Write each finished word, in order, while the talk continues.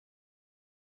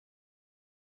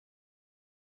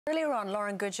Earlier on,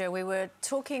 Lauren Goodger, we were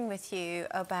talking with you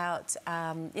about,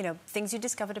 things you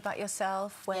discovered about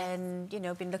yourself when,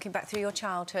 been looking back through your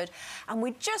childhood. And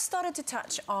we just started to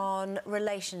touch on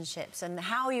relationships and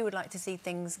how you would like to see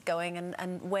things going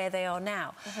and where they are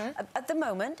now. At the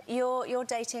moment, you're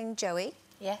dating Joey.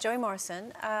 Yeah. Joey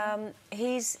Morrison.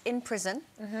 He's in prison.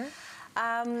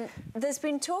 There's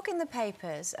been talk in the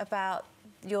papers about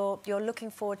you're looking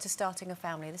forward to starting a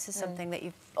family. This is something that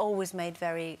you've always made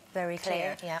very, very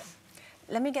clear. Yeah.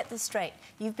 Let me get this straight.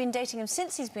 You've been dating him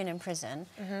since he's been in prison.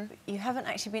 You haven't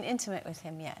actually been intimate with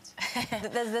him yet.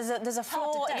 There's a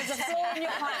flaw in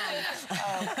your plan.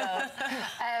 Oh,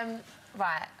 God.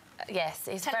 Right, yes,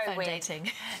 it's Telephone very weird.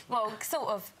 dating. Well, sort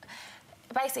of.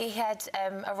 Basically, he had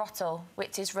a ROTL,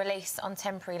 which is release on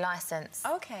temporary licence.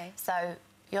 OK. So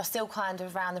you're still kind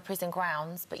of around the prison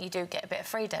grounds, but you do get a bit of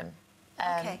freedom.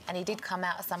 And he did come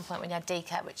out at some point when he had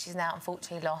DCAT, which is now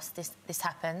unfortunately lost. This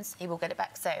happens. He will get it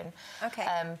back soon. OK.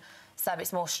 So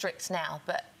it's more strict now.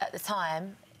 But at the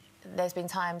time, there's been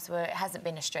times where it hasn't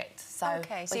been as strict. So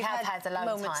so we have had a long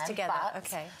moments time. Together. But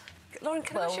OK. Lauren,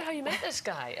 can I ask you how you met this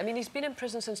guy? I mean, he's been in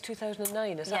prison since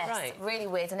 2009, is that right? Yes, really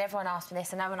weird, and everyone asks me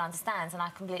this and no one understands, and I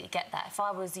completely get that. If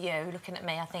I was you looking at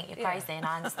me, I think you're crazy, and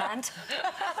I understand.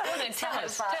 Well, then, tell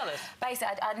us.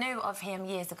 Basically, I knew of him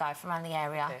years ago from around the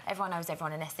area. Okay. Everyone knows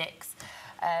everyone in Essex.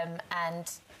 And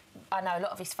I know a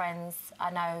lot of his friends. I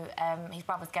know his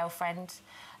brother's girlfriend.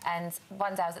 And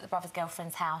one day I was at the brother's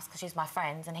girlfriend's house, because she's my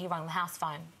friend, and he rang the house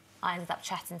phone. I ended up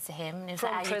chatting to him. And he was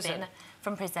from like, prison? Been?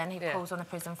 From prison. He calls on a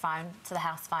prison phone to the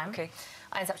house phone. OK.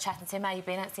 I ended up chatting to him. How you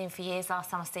been? I haven't seen him for years.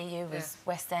 Last time I see you was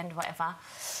West End, whatever.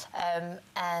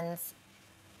 And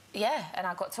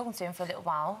I got talking to him for a little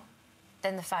while.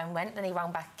 Then the phone went. Then he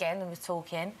rang back again and was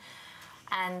talking.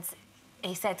 And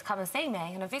he said, come and see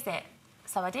me and a visit.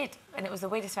 So I did, and it was the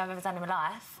weirdest thing I've ever done in my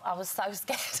life. I was so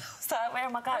scared. I was like, where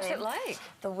am I going? What's it like?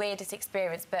 The weirdest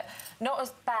experience, but not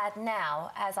as bad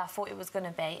now as I thought it was going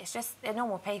to be. It's just they're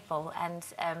normal people, and...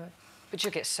 But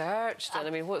you get searched, and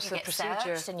I mean, what's the procedure? You get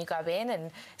searched and you go in,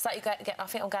 and it's like I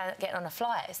think I'm getting on a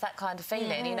flight. It's that kind of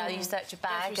feeling, you know. You search your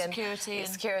bag and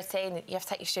security, and you have to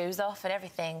take your shoes off and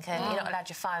everything, and you're not allowed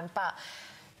your phone. But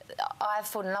I've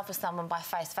fallen in love with someone by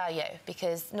face value,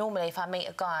 because normally if I meet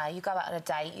a guy, you go out on a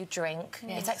date, you drink.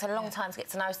 It takes a long time to get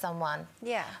to know someone.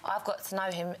 Yeah. I've got to know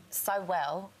him so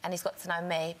well, and he's got to know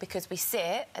me, because we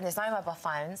sit and there's no mobile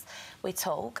phones, we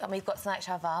talk, and we've got to know each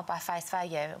other by face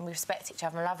value, and we respect each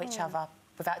other and love each other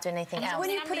without doing anything else. How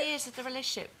many years has the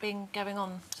relationship been going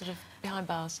on, sort of behind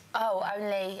bars? Oh,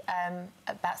 only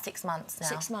about 6 months now.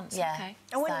 6 months, yeah. OK.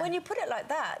 And when you put it like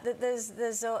that,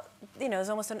 there's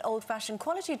almost an old-fashioned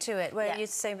quality to it, where you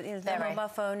say, the mobile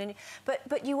phone,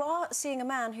 but you are seeing a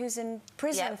man who's in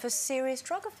prison for serious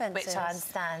drug offences. Which I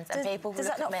understand, and people does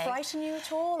that not frighten you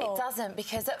at all? It doesn't,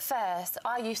 because at first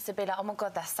I used to be like, oh my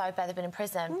God, that's so bad they've been in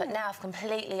prison, but now I've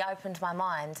completely opened my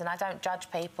mind, and I don't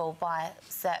judge people by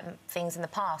certain things in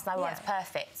the past. No one's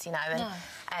perfect, you know,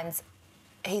 and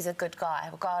he's a good guy,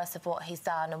 regardless of what he's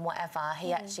done and whatever.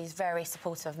 He actually is very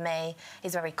supportive of me.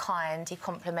 He's very kind. He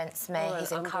compliments me.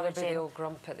 He's encouraging. I'm going to be the old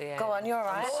grump at the end. Go on, you're all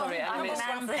right. I'm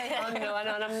sorry, No, and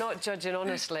I'm not judging,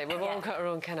 honestly. We've all got our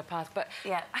own kind of path, but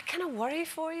I kind of worry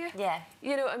for you. Yeah.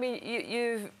 You know, I mean,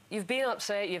 you've been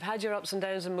upset. You've had your ups and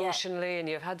downs emotionally, and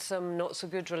you've had some not so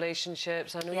good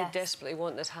relationships. I know you desperately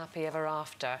want this happy ever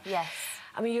after. Yes.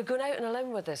 I mean, you're going out on a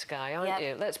limb with this guy, aren't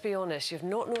you? Let's be honest. You've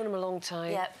not known him a long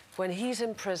time. When he's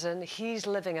in prison, he's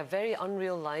living a very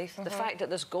unreal life. The fact that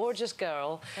this gorgeous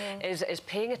girl is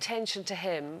paying attention to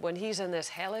him when he's in this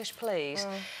hellish place,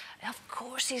 of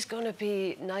course he's going to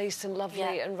be nice and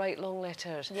lovely and write long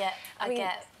letters. Yeah, I mean,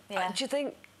 do you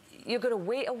think you're going to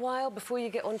wait a while before you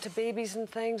get onto babies and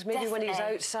things? Maybe when he's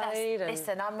outside?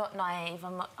 Listen, I'm not naive.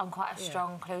 I'm quite a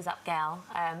strong, clues-up gal.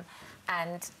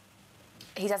 And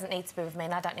he doesn't need to be with me,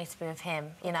 and I don't need to be with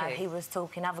him. You know, he was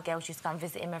talking, other girls used to go and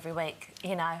visit him every week,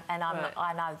 you know, and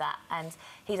I know that. And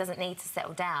he doesn't need to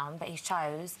settle down, but he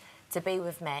chose to be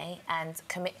with me and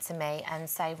commit to me and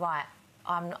say, right,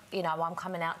 I'm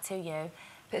coming out to you.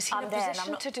 But is he in a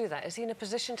position to do that? Is he in a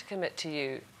position to commit to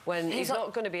you when he's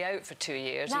not going to be out for 2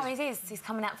 years? No, he is. He's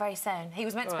coming out very soon. He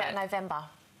was meant to be out in November.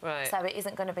 Right. So it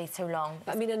isn't going to be too long.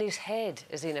 But, I mean, in his head,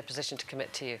 is he in a position to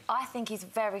commit to you? I think he's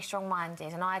very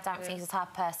strong-minded, and I don't think he's the type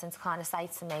of person to kind of say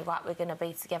to me, right, we're going to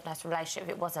be together in this relationship if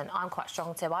it wasn't. I'm quite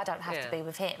strong too. I don't have to be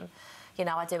with him. you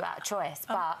know, I do it out of choice.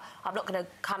 But I'm not going to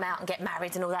come out and get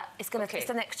married and all that. It's going to. It's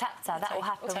the next chapter. That will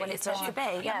happen when it's meant to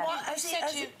be. Yeah.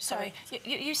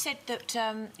 You said that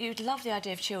you'd love the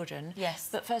idea of children. Yes.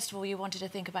 But first of all, you wanted to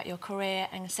think about your career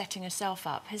and setting yourself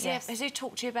up. Has he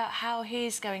talked to you about how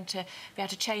he's going to be able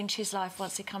to change his life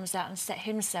once he comes out and set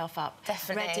himself up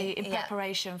ready in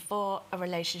preparation for a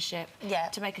relationship?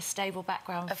 To make a stable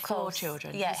background for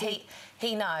children. Yeah.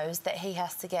 He knows that he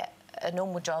has to get a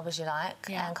normal job, as you like,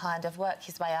 and kind of work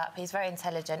his way up. He's very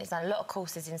intelligent. He's done a lot of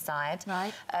courses inside.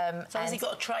 Right. So has he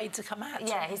got a trade to come out?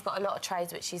 Yeah, he's got a lot of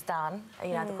trades which he's done.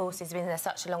 You know, the courses have been there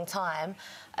such a long time,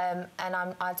 and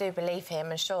I do believe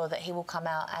him and sure that he will come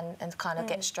out and kind of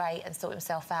get straight and sort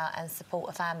himself out and support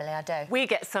a family. I do. We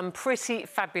get some pretty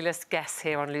fabulous guests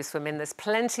here on Loose Women. There's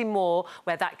plenty more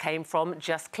where that came from.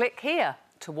 Just click here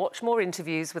to watch more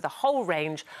interviews with a whole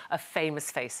range of famous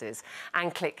faces.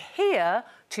 And click here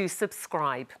to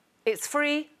subscribe. It's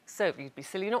free, so you'd be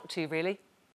silly not to, really.